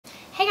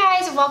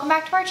guys, welcome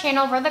back to our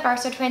channel. We're the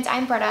Garso Twins.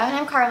 I'm Britta. And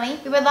I'm Carly.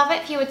 We would love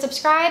it if you would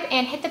subscribe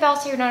and hit the bell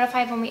so you're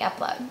notified when we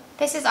upload.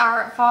 This is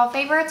our fall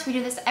favorites. We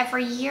do this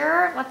every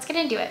year. Let's get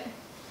into it.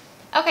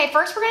 Okay,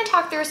 first we're going to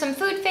talk through some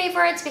food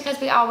favorites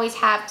because we always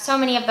have so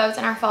many of those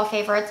in our fall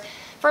favorites.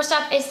 First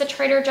up is the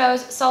Trader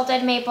Joe's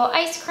Salted Maple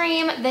Ice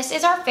Cream. This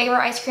is our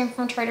favorite ice cream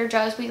from Trader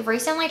Joe's. We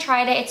recently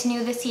tried it. It's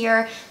new this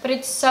year, but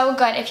it's so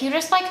good. If you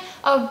just like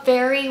a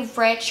very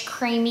rich,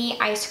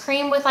 creamy ice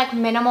cream with like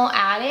minimal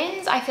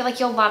add-ins, I feel like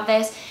you'll love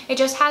this. It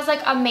just has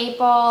like a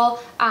maple,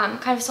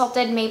 kind of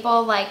salted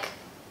maple like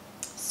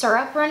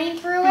syrup running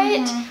through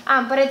it.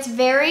 But it's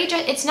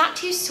it's not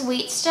too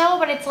sweet still,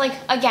 but it's like,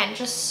 again,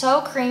 just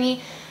so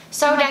creamy,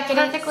 so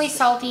decadent, perfectly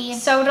salty,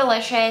 so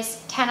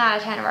delicious. 10 out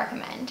of 10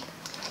 recommend.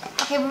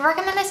 Okay, we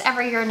recommend this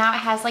every year now. It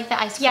has like the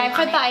ice cream. Yeah, I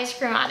put the ice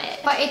cream on it.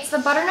 But it's the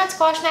butternut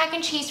squash mac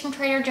and cheese from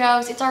Trader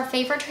Joe's. It's our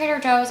favorite Trader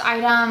Joe's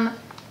item,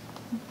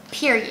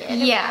 period.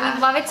 Yeah.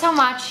 We love it so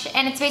much.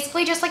 And it's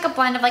basically just like a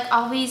blend of like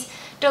all these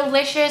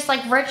delicious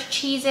like rich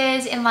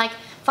cheeses and like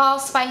fall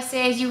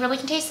spices. You really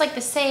can taste like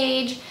the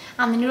sage.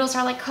 The noodles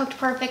are like cooked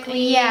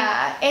perfectly.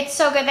 Yeah, it's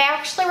so good. They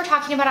actually were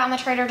talking about it on the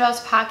Trader Joe's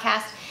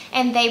podcast,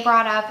 and they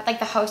brought up, like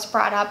the host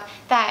brought up,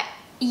 that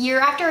year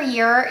after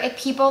year, if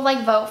people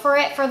like vote for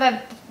it for the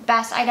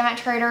best item at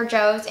Trader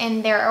Joe's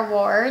in their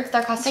awards,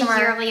 their customer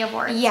yearly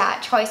awards. Yeah,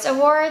 choice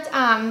awards.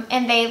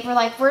 And they were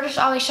like, we're just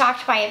always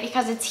shocked by it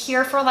because it's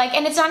here for like,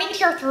 and it's not even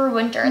here through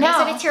winter. No. They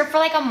said it's here for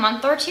like a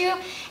month or two,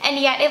 and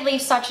yet it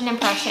leaves such an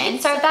impression.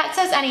 So if that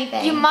says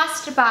anything, You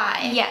must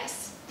buy. yes.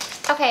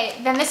 Okay,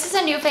 then this is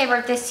a new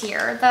favorite this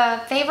year.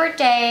 The Favorite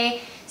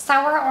Day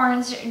Sour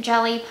Orange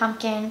Jelly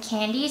Pumpkin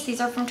Candies. These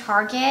are from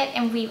Target,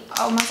 and we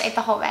almost ate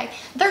the whole bag.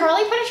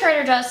 Curly put a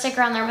Trader Joe's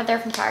sticker on there, but they're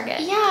from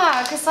Target.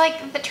 Yeah, because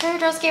like the Trader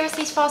Joe's gave us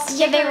these fall stickers.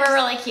 Yeah, they were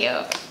really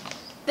cute.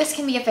 This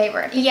can be a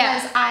favorite because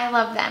Yeah. I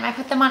love them. I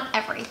put them on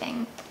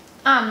everything.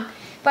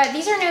 But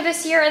these are new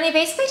this year, and they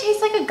basically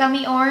taste like a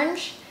gummy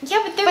orange.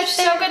 Yeah, but they're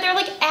so good. They're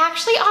like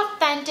actually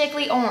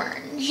authentically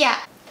orange. Yeah.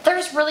 They're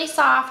just really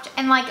soft,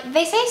 and like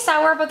they say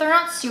sour, but they're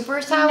not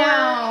super sour.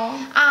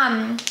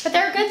 No. But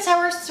they're a good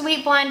sour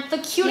sweet blend. The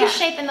cutest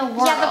shape in the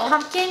world. Yeah, the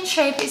pumpkin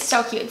shape is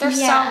so cute. They're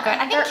so good.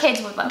 I think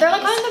kids would love They're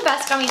these. like one of the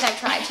best gummies I've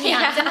tried, to be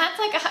honest, and that's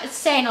like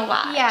saying a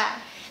lot. Yeah.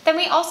 Then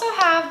we also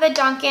have the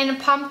Dunkin'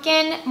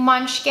 Pumpkin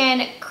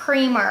Munchkin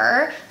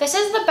Creamer. This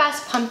is the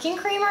best pumpkin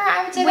creamer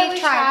I would say that we've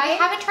tried. We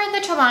haven't tried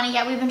the Chobani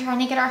yet. We've been trying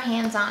to get our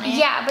hands on it.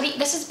 Yeah, but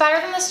this is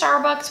better than the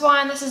Starbucks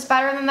one. This is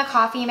better than the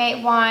Coffee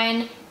Mate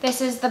one.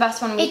 This is the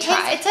best one we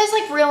tried. It says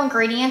like real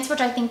ingredients,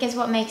 which I think is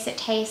what makes it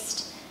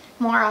taste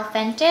more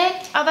authentic.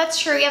 Oh, that's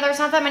true. Yeah, there's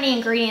not that many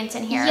ingredients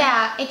in here.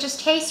 Yeah, it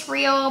just tastes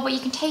real, but you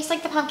can taste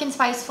like the pumpkin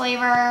spice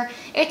flavor.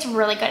 It's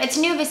really good. It's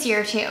new this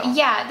year too.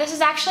 Yeah, this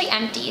is actually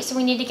empty, so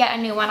we need to get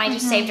a new one. I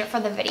just saved it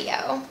for the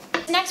video.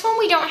 The next one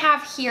we don't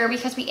have here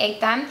because we ate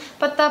them,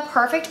 but the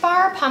Perfect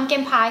Bar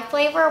pumpkin pie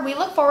flavor. We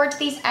look forward to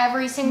these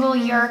every single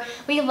year.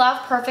 We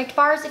love Perfect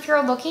Bars. If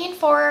you're looking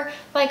for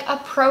like a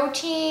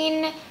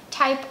protein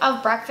type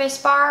of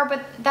breakfast bar,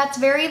 but that's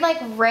very like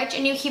rich,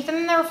 and you keep them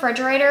in the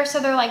refrigerator, so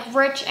they're like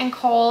rich and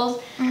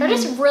cold. They're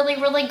just really,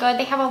 really good.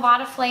 They have a lot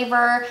of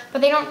flavor,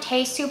 but they don't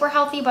taste super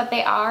healthy, but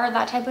they are,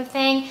 that type of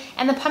thing.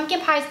 And the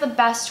pumpkin pie is the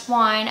best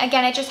one.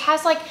 Again, it just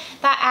has like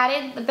that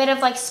added bit of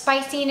like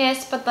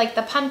spiciness, but like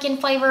the pumpkin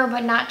flavor,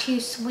 but not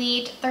too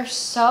sweet. They're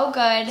so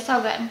good.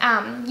 So good.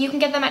 You can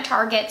get them at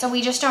Target, so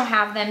we just don't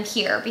have them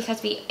here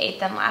because we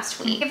ate them last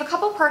week. We have a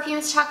couple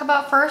perfumes to talk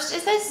about. First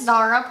is this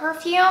Zara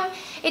perfume.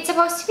 It's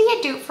supposed to be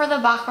a dupe for the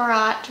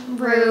Baccarat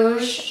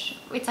Rouge.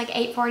 It's like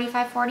 $8.40,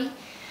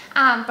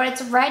 $5.40. But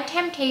it's Red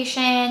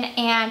Temptation,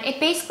 and it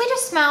basically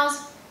just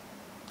smells,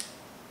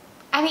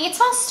 I mean, it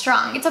smells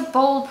strong. It's a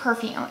bold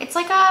perfume. It's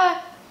like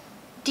a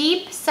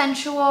deep,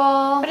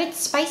 sensual, But it's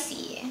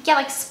spicy. yeah,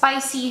 like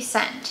spicy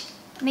scent.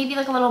 Maybe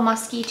like a little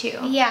musky too.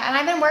 Yeah, and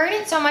I've been wearing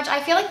it so much.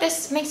 I feel like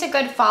this makes a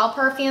good fall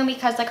perfume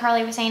because like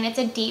Carly was saying, it's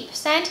a deep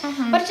scent,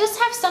 but it just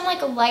has some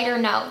like lighter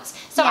notes.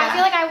 So I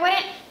feel like I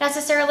wouldn't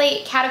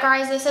necessarily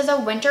categorize this as a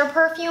winter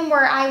perfume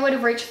where I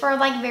would reach for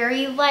like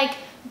very like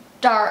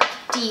dark,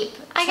 deep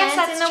I guess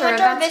scents that's in the true, winter.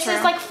 that's This is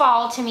true. like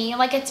fall to me.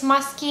 Like it's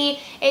musky,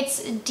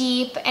 it's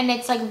deep, and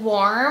it's like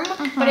warm,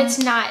 but it's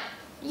not,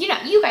 you know,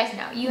 you guys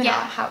know, you know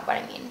what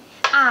I mean.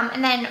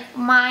 And then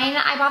mine,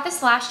 I bought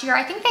this last year.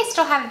 I think they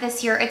still have it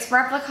this year. It's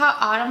Replica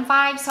Autumn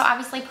Vibe, so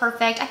obviously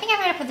perfect. I think I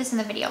might have put this in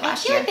the video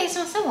last year. I feel like they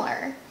smell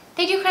similar.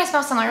 They do kind of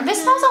smell similar.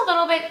 This smells a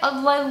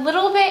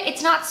little bit,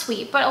 it's not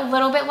sweet, but a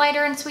little bit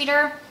lighter and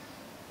sweeter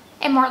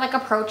and more like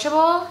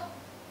approachable,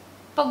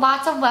 but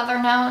lots of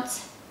leather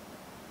notes.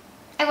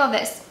 I love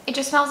this. It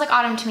just smells like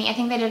autumn to me. I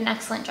think they did an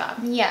excellent job.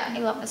 Yeah. I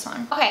love this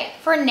one. Okay,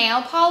 for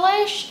nail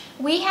polish,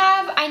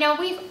 I know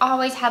we've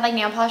always had like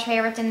nail polish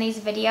favorites in these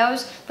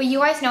videos, but you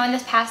guys know in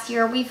this past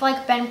year, we've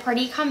like been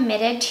pretty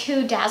committed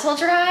to Dazzle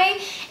Dry,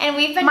 and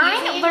we've been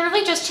Mine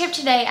literally just chipped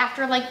today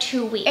after like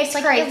 2 weeks. It's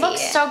like crazy. It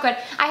looks so good.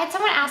 I had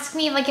someone ask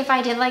me like if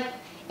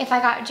if I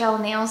got gel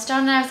nails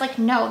done, and I was like,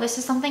 no, this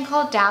is something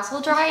called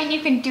Dazzle Dry, and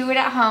you can do it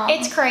at home.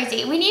 It's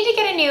crazy. We need to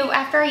get a new,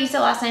 after I used it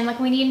last time, like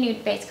we need a new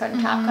base coat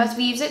and top because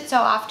we use it so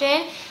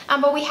often.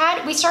 But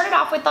we started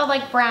off with the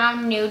like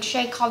brown nude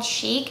shade called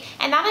Chic,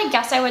 and that I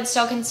guess I would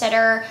still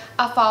consider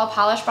a fall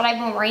polish, but I've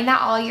been wearing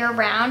that all year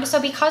round.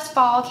 So because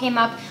fall came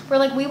up, we're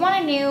like, we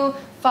want a new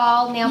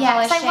fall nail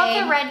polish shade. I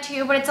love the red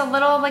too, but it's a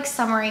little like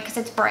summery because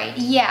it's bright.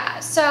 Yeah,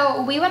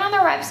 so we went on their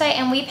website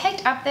and we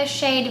picked up this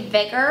shade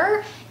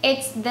Vigor.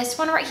 It's this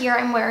one right here.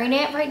 I'm wearing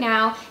it right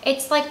now.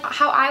 It's like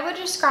how I would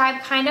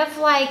describe kind of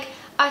like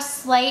a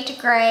slate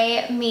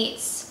gray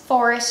meets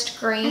forest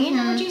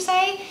green, would you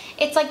say?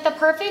 It's like the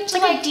perfect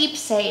like a deep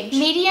sage.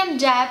 Medium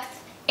depth.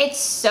 It's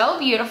so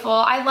beautiful.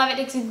 I love it.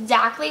 It's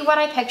exactly what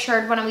I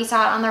pictured when we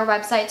saw it on their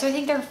website. So I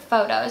think their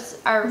photos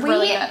are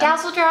really good.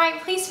 Dazzle Dry,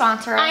 please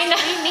sponsor us. I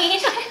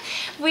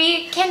know.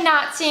 We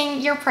cannot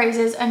sing your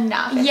praises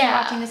enough if you're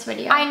watching this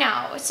video. I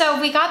know. So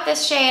we got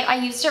this shade. I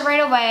used it right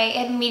away.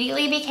 It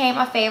immediately became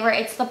a favorite.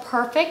 It's the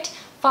perfect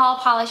fall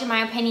polish in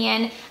my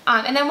opinion.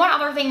 And then one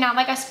other thing, not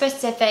like a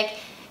specific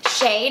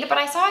shade, but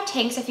I saw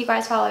Tinks, if you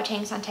guys follow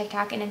Tinks on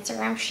TikTok and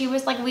Instagram, she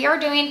was like, we are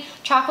doing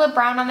chocolate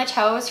brown on the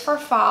toes for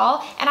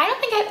fall, and I don't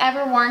think I've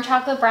ever worn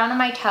chocolate brown on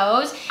my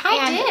toes.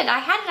 I did. I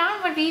had it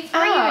on when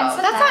before you even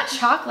said that's that. not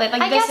chocolate.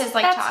 Like this is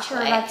like that's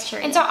chocolate. True, that's true.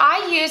 And so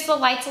I used the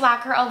Lights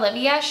Lacquer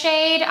Olivia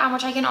shade,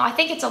 which I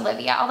think it's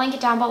Olivia. I'll link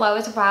it down below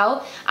as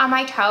well, on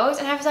my toes.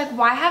 And I was like,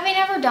 why have I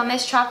never done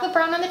this? Chocolate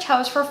brown on the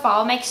toes for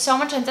fall makes so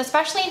much sense,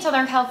 especially in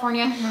Southern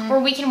California where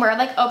we can wear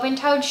like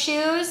open-toed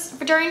shoes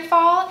during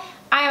fall.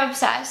 I am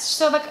obsessed.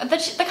 So the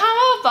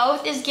combo of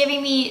both is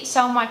giving me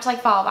so much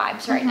like fall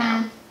vibes right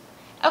now.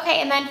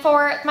 Okay, and then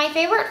for my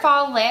favorite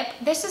fall lip,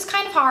 this is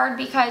kind of hard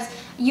because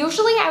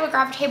usually I would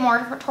gravitate more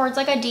towards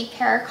like a deep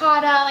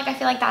terracotta. Like I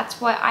feel like that's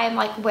what I'm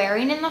like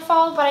wearing in the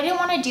fall, but I didn't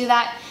want to do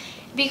that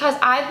because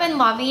I've been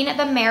loving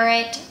the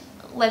Merit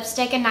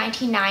lipstick in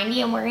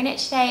 1990 and wearing it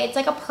today. It's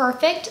like a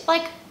perfect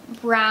like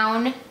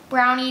brownie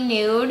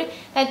nude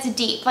that's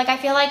deep. Like I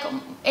feel like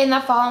in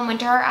the fall and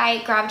winter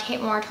I gravitate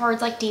more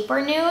towards like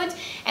deeper nudes,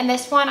 and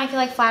this one I feel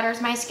like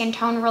flatters my skin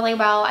tone really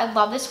well. I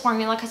love this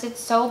formula because it's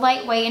so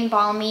lightweight and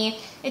balmy.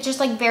 It's just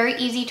like very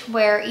easy to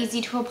wear,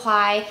 easy to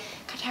apply,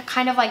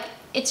 kind of like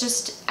it's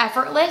just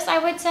effortless, I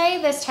would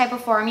say, this type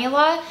of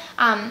formula.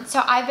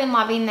 So I've been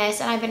loving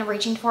this and I've been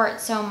reaching for it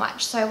so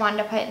much, so I wanted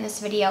to put it in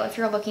this video if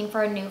you're looking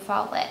for a new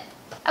fall lip.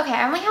 Okay,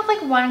 I only have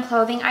like one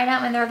clothing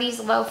item, and they're these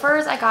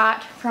loafers I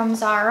got from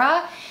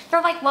Zara.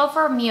 They're like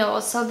loafer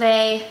mules, so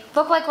they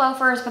look like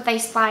loafers, but they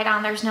slide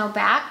on, there's no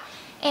back.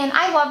 And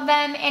I love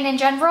them, and in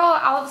general,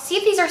 I'll see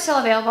if these are still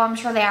available. I'm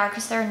sure they are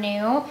because they're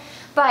new.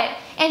 But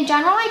in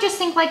general, I just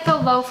think like the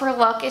loafer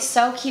look is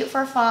so cute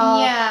for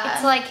fall. Yeah.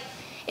 It's like,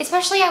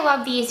 especially I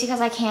love these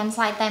because I can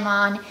slide them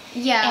on.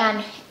 Yeah.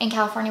 And in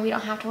California, we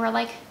don't have to wear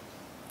like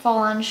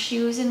full-on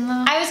shoes in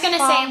the I was gonna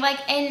say, like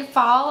in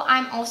fall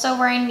I'm also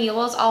wearing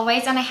mules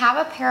always, and I have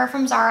a pair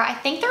from Zara. I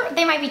think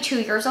they might be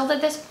 2 years old at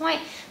this point.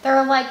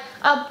 They're like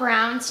a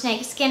brown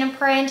snakeskin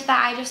print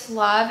that I just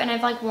love and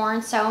I've like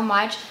worn so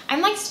much. I'm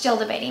like still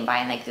debating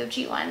buying like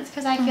Gucci ones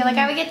because I feel like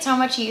I would get so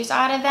much use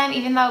out of them,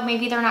 even though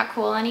maybe they're not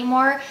cool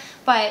anymore.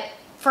 But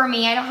for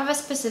me, I don't have a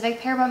specific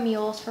pair, but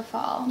mules for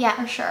fall. Yeah,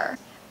 for sure.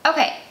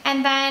 Okay,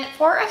 and then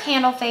for a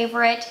candle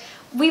favorite,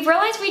 we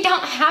realized we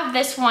don't have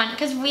this one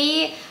because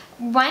we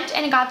went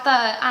and got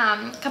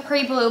the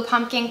Capri Blue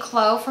Pumpkin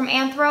Clove from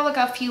Anthro like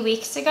a few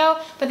weeks ago,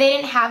 but they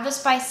didn't have the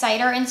Spice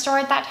Cider in store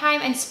at that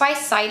time, and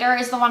Spice Cider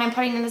is the one I'm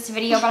putting in this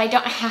video, but I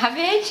don't have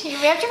it. We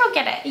have to go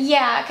get it.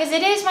 Yeah, because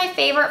it is my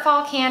favorite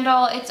fall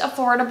candle. It's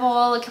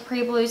affordable.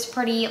 Capri Blue's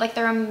pretty, like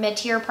they're a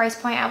mid-tier price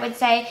point, I would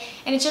say,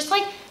 and it's just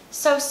like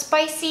so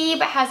spicy,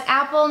 but has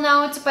apple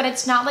notes, but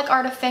it's not like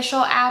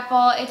artificial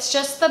apple. It's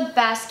just the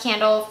best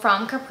candle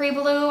from Capri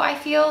Blue, I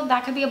feel.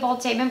 That could be a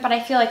bold statement, but I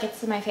feel like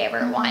it's my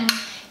favorite one.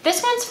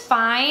 This one's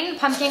fine,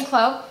 Pumpkin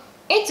Clove.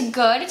 It's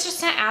good, it's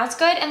just not as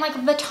good, and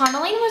like the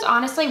tunneling was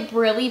honestly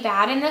really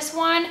bad in this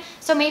one,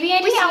 so maybe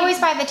We always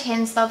buy the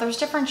tins though, there's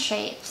different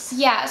shapes.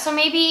 Yeah, so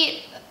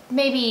maybe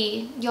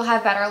you'll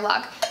have better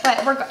luck.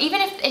 But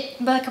even if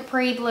the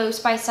Capri Blue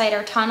Spice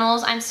Cider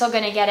tunnels, I'm still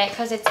gonna get it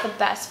because it's the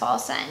best fall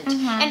scent.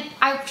 And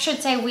I should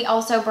say we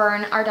also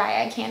burn our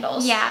diag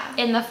candles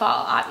in the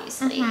fall,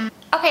 obviously.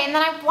 Okay, and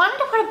then I wanted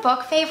to put a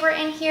book favorite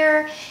in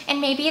here, and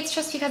maybe it's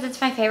just because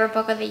it's my favorite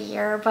book of the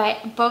year,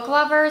 but Book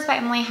Lovers by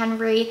Emily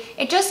Henry.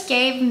 It just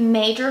gave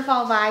major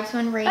fall vibes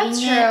when reading it.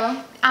 That's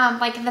true.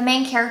 Like the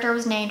main character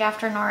was named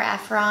after Nora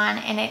Ephron,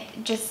 and it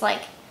just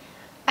like,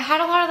 I had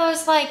a lot of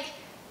those like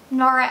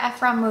Nora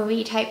Ephron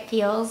movie type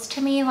feels to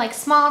me, like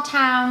small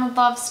town,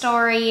 love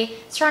story,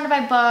 surrounded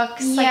by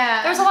books. Yeah.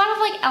 Like, there's a lot of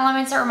like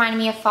elements that reminded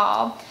me of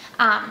fall.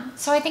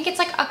 So I think it's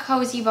like a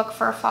cozy book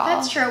for fall.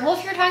 That's true. Well,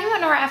 if you're talking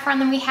about Nora Ephron,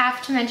 then we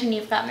have to mention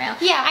You've Got Mail.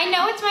 Yeah. I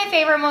know it's my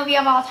favorite movie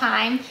of all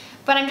time,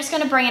 but I'm just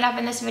gonna bring it up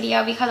in this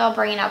video because I'll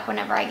bring it up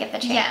whenever I get the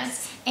chance.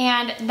 Yes.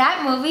 And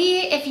that movie,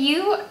 if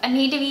you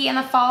need to be in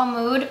the fall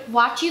mood,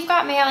 watch You've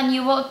Got Mail and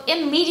you will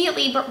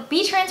immediately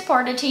be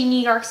transported to New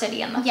York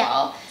City in the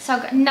fall. So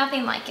good.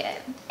 Nothing like it.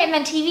 And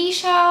then TV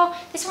show,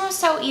 this one was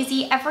so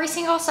easy. Every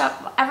single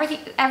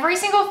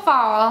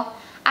fall,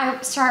 I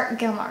start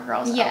Gilmore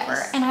Girls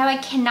over, and I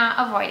like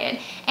cannot avoid it.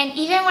 And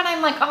even when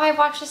I'm like, oh, I've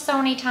watched this so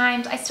many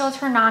times, I still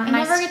turn on and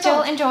I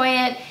still enjoy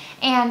it.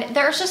 And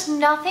there's just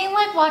nothing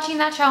like watching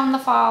that show in the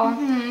fall.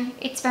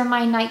 It's been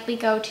my nightly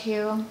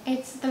go-to.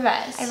 It's the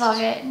best. I love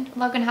it.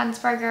 Logan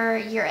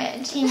Hunsberger, you're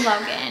it. Team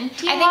Logan. I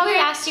think we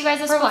asked you guys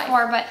this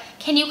before, but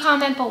can you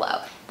comment below?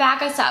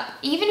 Back us up.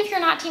 Even if you're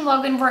not Team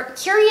Logan, we're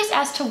curious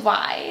as to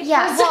why.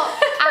 Yeah. Well,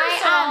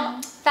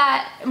 I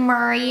that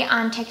Murray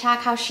on TikTok,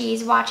 how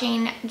she's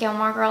watching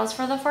Gilmore Girls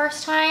for the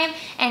first time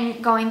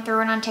and going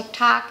through it on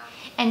TikTok,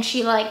 and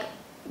she like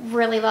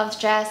really loves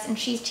Jess and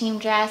she's Team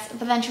Jess,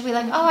 but then she'll be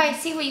like, oh, I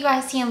see what you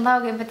guys see in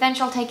Logan, but then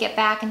she'll take it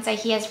back and say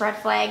he has red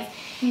flags.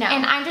 No.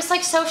 And I'm just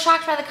like so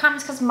shocked by the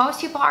comments because most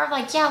people are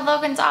like, yeah,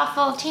 Logan's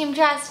awful, Team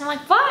Jess. And I'm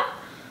like, what?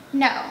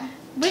 No.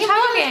 We talked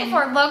about this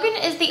before.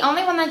 Logan is the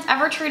only one that's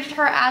ever treated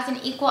her as an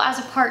equal, as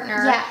a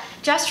partner. Yeah.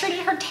 Jess treated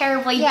her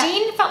terribly. Yeah.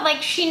 Dean felt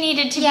like she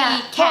needed to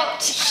be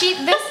kept.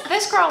 Well,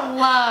 this girl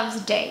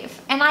loves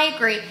Dave, and I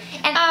agree.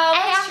 And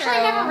I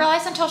actually never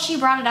realized until she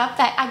brought it up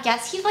that I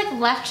guess he like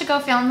left to go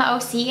film the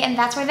OC, and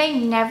that's why they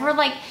never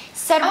like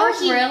said where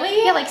he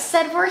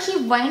said where he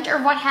went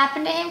or what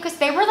happened to him, because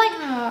they were like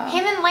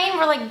him and Lane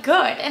were like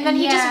good, and then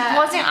he just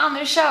wasn't on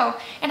the show,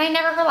 and I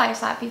never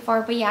realized that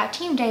before. But yeah,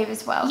 Team Dave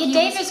as well. Yeah,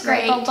 Dave is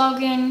great. But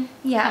Logan,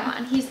 come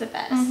on, he's the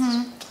best.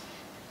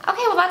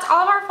 Okay, well that's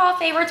all of our fall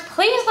favorites.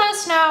 Please let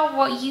us know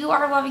what you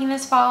are loving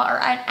this fall or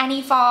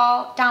any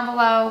fall down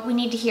below. We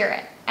need to hear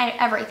it.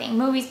 Everything.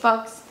 Movies,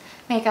 books,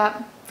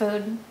 makeup,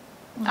 food.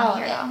 All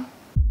of it.